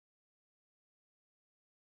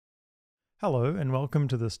Hello and welcome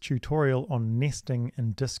to this tutorial on nesting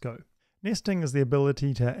in Disco. Nesting is the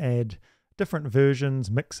ability to add different versions,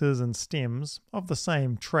 mixes and stems of the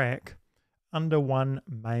same track under one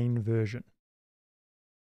main version.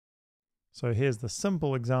 So here's the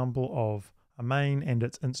simple example of a main and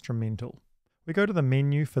its instrumental. We go to the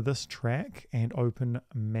menu for this track and open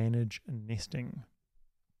Manage Nesting.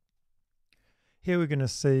 Here we're going to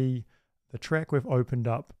see the track we've opened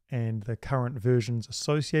up and the current versions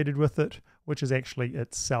associated with it, which is actually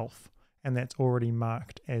itself, and that's already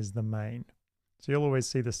marked as the main. So you'll always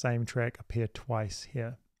see the same track appear twice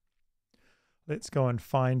here. Let's go and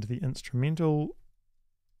find the instrumental.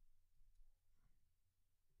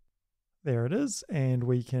 There it is, and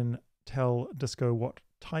we can tell Disco what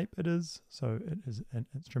type it is. So it is an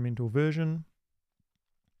instrumental version.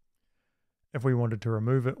 If we wanted to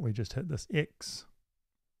remove it, we just hit this X.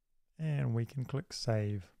 And we can click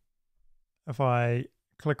Save. If I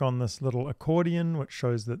click on this little accordion, which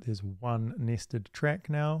shows that there's one nested track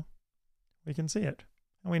now, we can see it.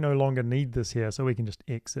 And we no longer need this here, so we can just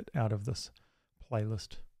exit out of this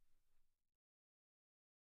playlist.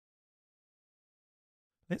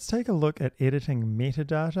 Let's take a look at editing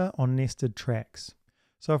metadata on nested tracks.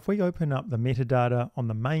 So if we open up the metadata on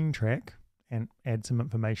the main track and add some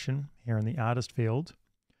information here in the artist field,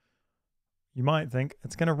 you might think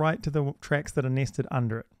it's going to write to the tracks that are nested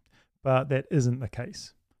under it, but that isn't the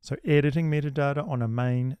case. So editing metadata on a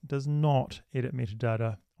main does not edit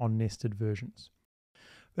metadata on nested versions.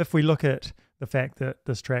 If we look at the fact that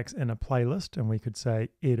this track's in a playlist and we could say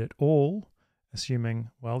edit all, assuming,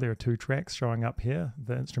 well, there are two tracks showing up here,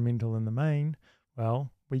 the instrumental and the main,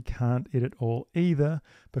 well, we can't edit all either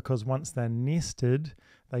because once they're nested,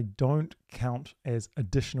 they don't count as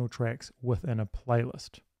additional tracks within a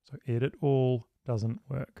playlist. So edit all doesn't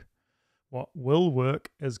work. What will work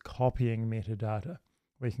is copying metadata.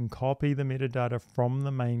 We can copy the metadata from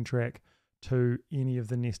the main track to any of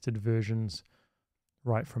the nested versions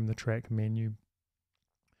right from the track menu.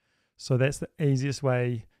 So that's the easiest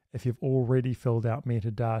way if you've already filled out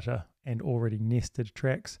metadata and already nested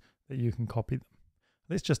tracks that you can copy them.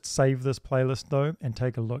 Let's just save this playlist though and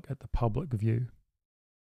take a look at the public view.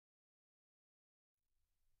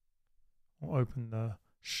 We'll open the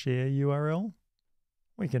share URL.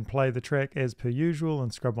 We can play the track as per usual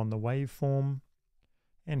and scrub on the waveform.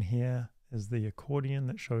 And here is the accordion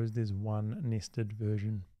that shows there's one nested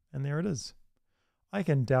version. And there it is. I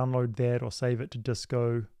can download that or save it to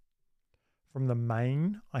Disco. From the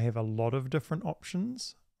main, I have a lot of different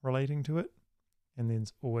options relating to it. And then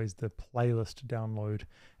there's always the playlist download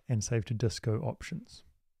and save to Disco options.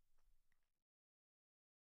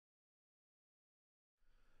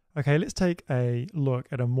 Okay, let's take a look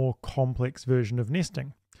at a more complex version of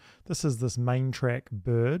nesting. This is this main track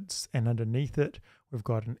Birds, and underneath it we've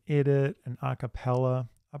got an edit, an a cappella,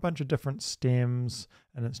 a bunch of different stems,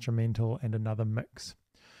 an instrumental and another mix.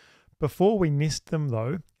 Before we nest them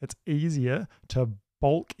though, it's easier to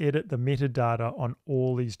bulk edit the metadata on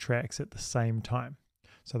all these tracks at the same time.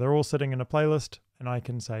 So they're all sitting in a playlist and I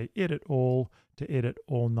can say edit all to edit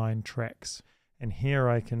all 9 tracks. And here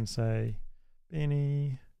I can say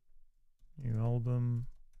Benny, new album.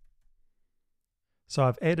 So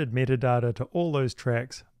I've added metadata to all those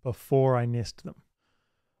tracks before I nest them.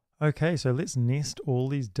 Okay, so let's nest all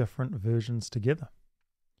these different versions together.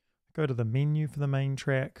 Go to the menu for the main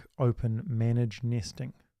track, open Manage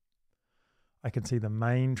Nesting. I can see the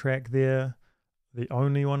main track there. The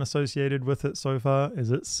only one associated with it so far is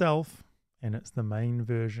itself, and it's the main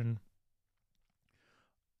version.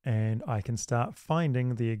 And I can start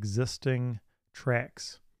finding the existing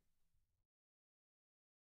tracks.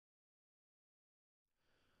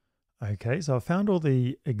 Okay, so I've found all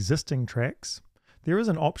the existing tracks. There is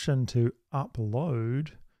an option to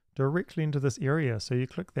upload directly into this area. So you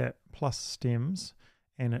click that plus stems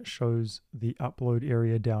and it shows the upload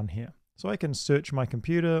area down here. So I can search my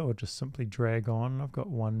computer or just simply drag on. I've got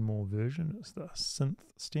one more version. It's the synth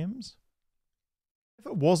stems. If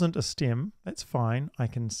it wasn't a stem, that's fine. I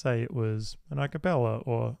can say it was an a cappella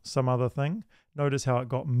or some other thing. Notice how it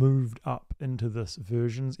got moved up into this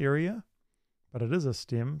versions area. But it is a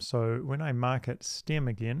stem, so when I mark it stem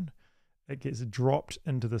again, it gets dropped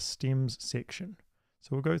into the stems section.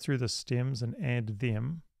 So we'll go through the stems and add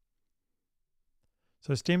them.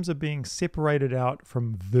 So stems are being separated out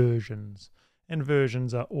from versions, and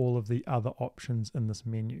versions are all of the other options in this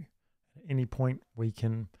menu. At any point we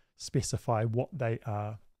can specify what they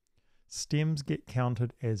are. Stems get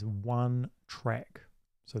counted as one track.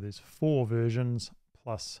 So there's 4 versions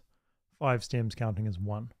plus 5 stems counting as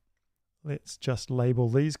 1. Let's just label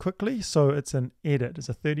these quickly. So it's an edit. It's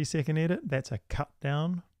a 30-second edit. That's a cut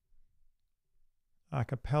down. a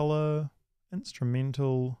cappella,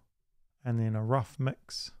 instrumental, and then a rough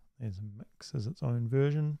mix. There's a mix as its own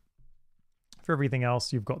version. For everything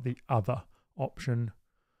else, you've got the other option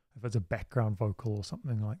if it's a background vocal or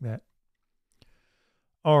something like that.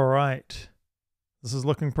 All right, this is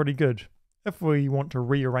looking pretty good. If we want to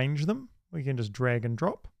rearrange them, we can just drag and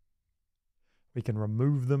drop. We can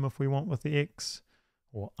remove them if we want with the X,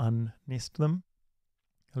 or unnest them.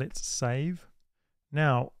 Let's save.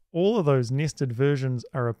 Now, all of those nested versions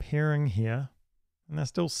are appearing here, and they're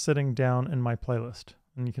still sitting down in my playlist.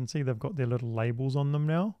 And you can see they've got their little labels on them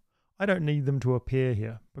now. I don't need them to appear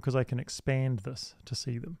here because I can expand this to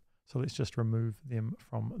see them. So let's just remove them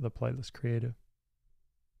from the playlist creator.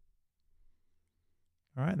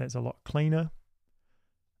 All right, that's a lot cleaner.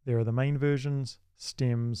 There are the main versions,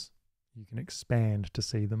 stems. You can expand to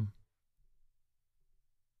see them.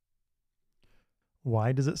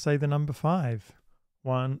 Why does it say the number 5?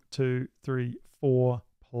 1, 2, 3, 4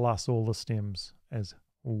 plus all the stems as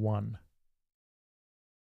 1.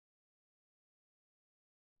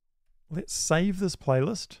 Let's save this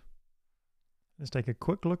playlist. Let's take a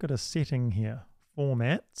quick look at a setting here.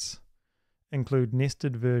 Formats include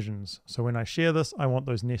nested versions. So when I share this, I want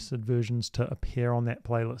those nested versions to appear on that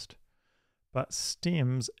playlist. But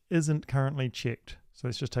stems isn't currently checked. So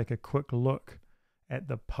let's just take a quick look at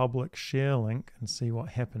the public share link and see what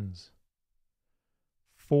happens.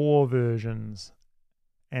 4 versions,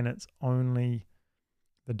 and it's only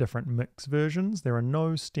the different mix versions. There are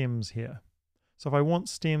no stems here. So if I want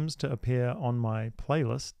stems to appear on my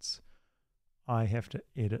playlists, I have to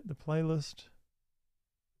edit the playlist,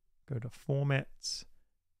 go to formats,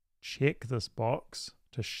 check this box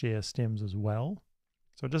to share stems as well.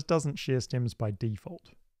 So it just doesn't share stems by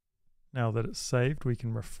default. Now that it's saved, we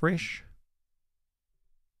can refresh,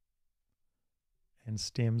 and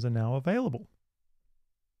stems are now available.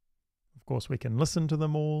 Of course, we can listen to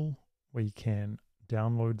them all. We can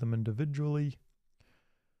download them individually.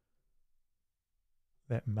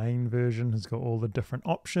 That main version has got all the different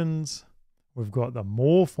options. We've got the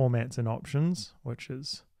more formats and options, which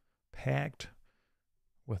is packed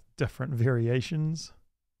with different variations.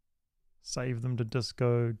 Save them to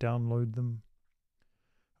Disco, download them.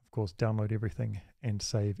 Of course, download everything and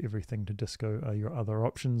save everything to Disco are your other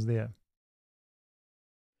options there.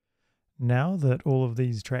 Now that all of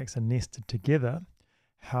these tracks are nested together,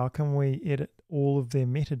 how can we edit all of their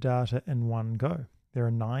metadata in one go? There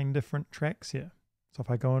are 9 different tracks here. So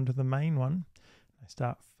if I go into the main one, I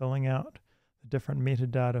start filling out the different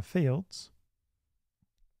metadata fields.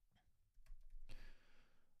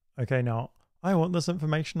 Okay, now I want this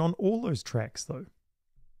information on all those tracks though.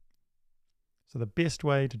 So the best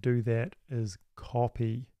way to do that is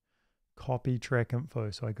copy track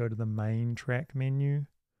info. So I go to the main track menu,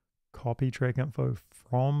 copy track info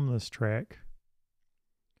from this track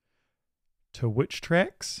to which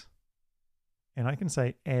tracks, and I can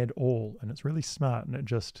say add all, and it's really smart, and it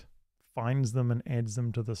just finds them and adds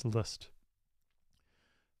them to this list.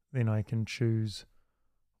 Then I can choose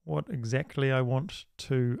what exactly I want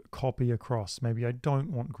to copy across. Maybe I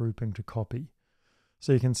don't want grouping to copy.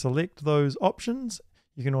 So you can select those options.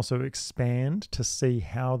 You can also expand to see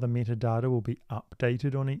how the metadata will be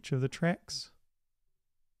updated on each of the tracks.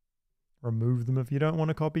 Remove them if you don't want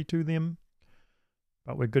to copy to them.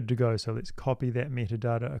 But we're good to go. So let's copy that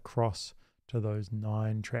metadata across to those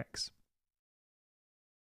 9 tracks.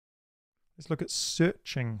 Let's look at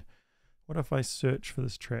searching. What if I search for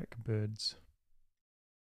this track, Birds?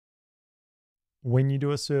 When you do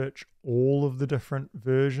a search, all of the different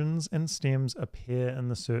versions and stems appear in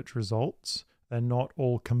the search results. They're not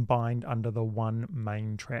all combined under the one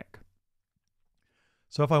main track.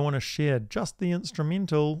 So if I want to share just the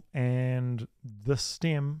instrumental and this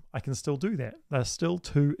stem, I can still do that. They're still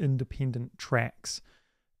 2 independent tracks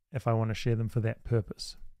if I want to share them for that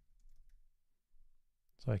purpose.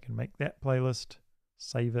 So I can make that playlist,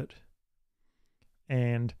 save it,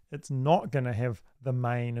 and it's not going to have the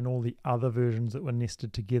main and all the other versions that were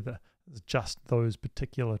nested together. It's just those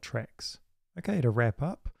particular tracks. Okay, to wrap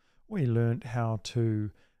up, we learned how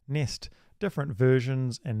to nest different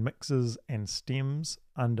versions and mixes and stems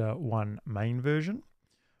under one main version.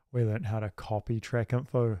 We learned how to copy track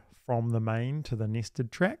info from the main to the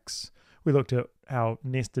nested tracks. We looked at how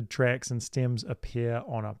nested tracks and stems appear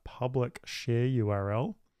on a public share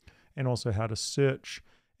URL, and also how to search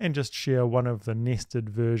and just share one of the nested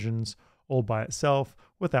versions all by itself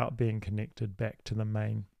without being connected back to the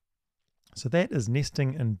main. So that is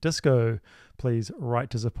nesting in Disco. Please write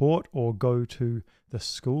to support or go to the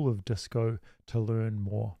School of Disco to learn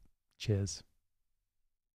more. Cheers.